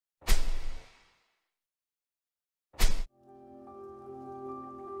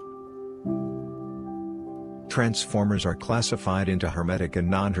Transformers are classified into hermetic and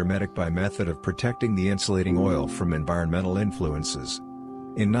non-hermetic by method of protecting the insulating oil from environmental influences.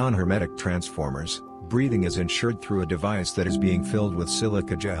 In non-hermetic transformers, breathing is ensured through a device that is being filled with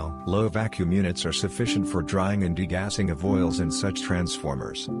silica gel. Low vacuum units are sufficient for drying and degassing of oils in such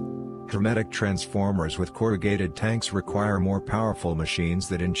transformers. Hermetic transformers with corrugated tanks require more powerful machines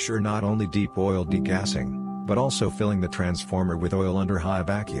that ensure not only deep oil degassing, but also filling the transformer with oil under high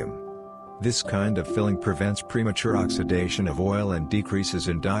vacuum. This kind of filling prevents premature oxidation of oil and decreases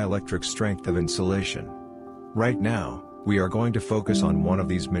in dielectric strength of insulation. Right now, we are going to focus on one of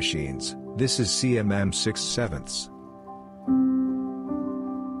these machines. This is CMM-6 sevenths.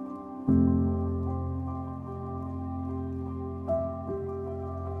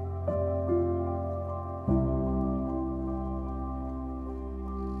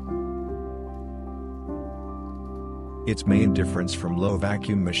 Its main difference from low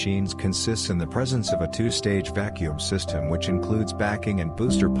vacuum machines consists in the presence of a two-stage vacuum system which includes backing and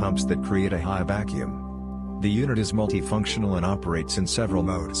booster pumps that create a high vacuum. The unit is multifunctional and operates in several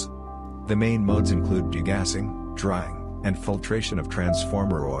modes. The main modes include degassing, drying, and filtration of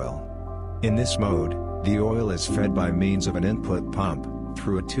transformer oil. In this mode, the oil is fed by means of an input pump,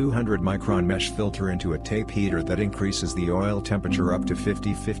 through a 200-micron mesh filter into a tape heater that increases the oil temperature up to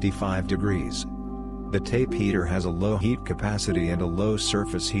 50-55 degrees. The tape heater has a low heat capacity and a low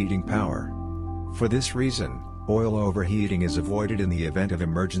surface heating power. For this reason, oil overheating is avoided in the event of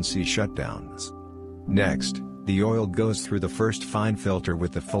emergency shutdowns. Next, the oil goes through the first fine filter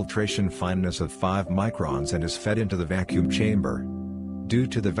with the filtration fineness of 5 microns and is fed into the vacuum chamber. Due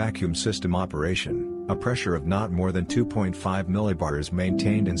to the vacuum system operation, a pressure of not more than 2.5 millibar is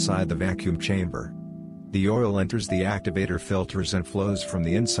maintained inside the vacuum chamber. The oil enters the activator filters and flows from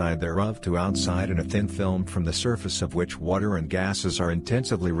the inside thereof to outside in a thin film from the surface of which water and gases are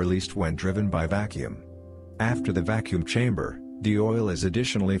intensively released when driven by vacuum. After the vacuum chamber, the oil is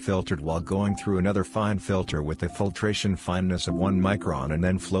additionally filtered while going through another fine filter with a filtration fineness of 1 micron and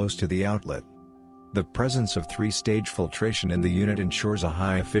then flows to the outlet. The presence of 3-stage filtration in the unit ensures a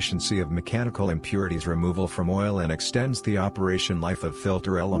high efficiency of mechanical impurities removal from oil and extends the operation life of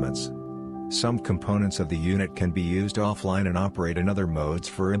filter elements. Some components of the unit can be used offline and operate in other modes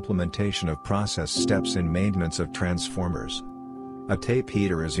for implementation of process steps in maintenance of transformers. A tape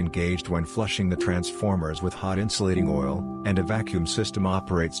heater is engaged when flushing the transformers with hot insulating oil, and a vacuum system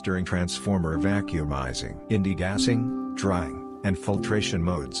operates during transformer vacuumizing. In degassing, drying, and filtration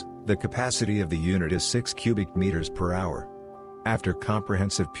modes, the capacity of the unit is 6 cubic meters per hour. After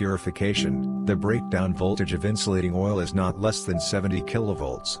comprehensive purification, the breakdown voltage of insulating oil is not less than 70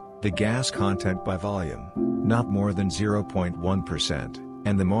 kilovolts. The gas content by volume, not more than 0.1%,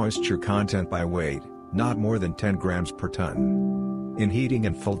 and the moisture content by weight, not more than 10 grams per ton. In heating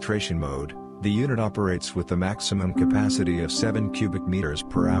and filtration mode, the unit operates with the maximum capacity of 7 cubic meters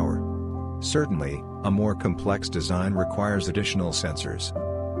per hour. Certainly, a more complex design requires additional sensors.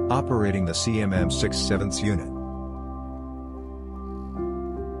 Operating the CMM-6 sevenths unit,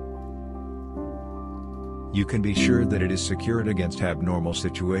 you can be sure that it is secured against abnormal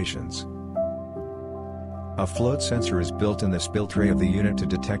situations. A float sensor is built in the spill tray of the unit to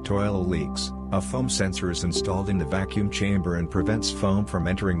detect oil leaks. A foam sensor is installed in the vacuum chamber and prevents foam from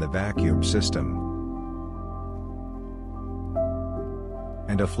entering the vacuum system.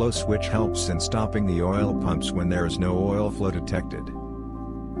 And a flow switch helps in stopping the oil pumps when there is no oil flow detected.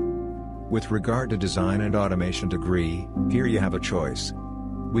 With regard to design and automation degree, here you have a choice.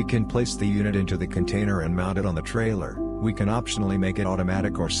 We can place the unit into the container and mount it on the trailer. We can optionally make it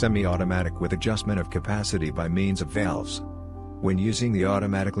automatic or semi-automatic with adjustment of capacity by means of valves. When using the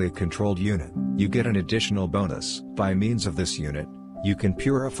automatically controlled unit, you get an additional bonus. By means of this unit, you can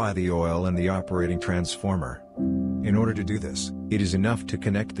purify the oil in the operating transformer. In order to do this, it is enough to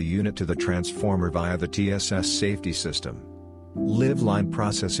connect the unit to the transformer via the TSS safety system. Live line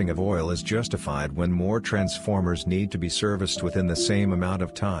processing of oil is justified when more transformers need to be serviced within the same amount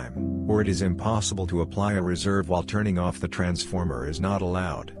of time, or it is impossible to apply a reserve while turning off the transformer is not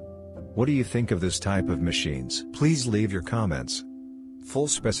allowed. What do you think of this type of machines? Please leave your comments. Full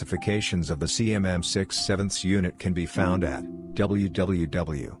specifications of the CMM-6 sevenths unit can be found at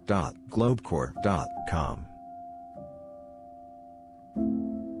www.globecore.com.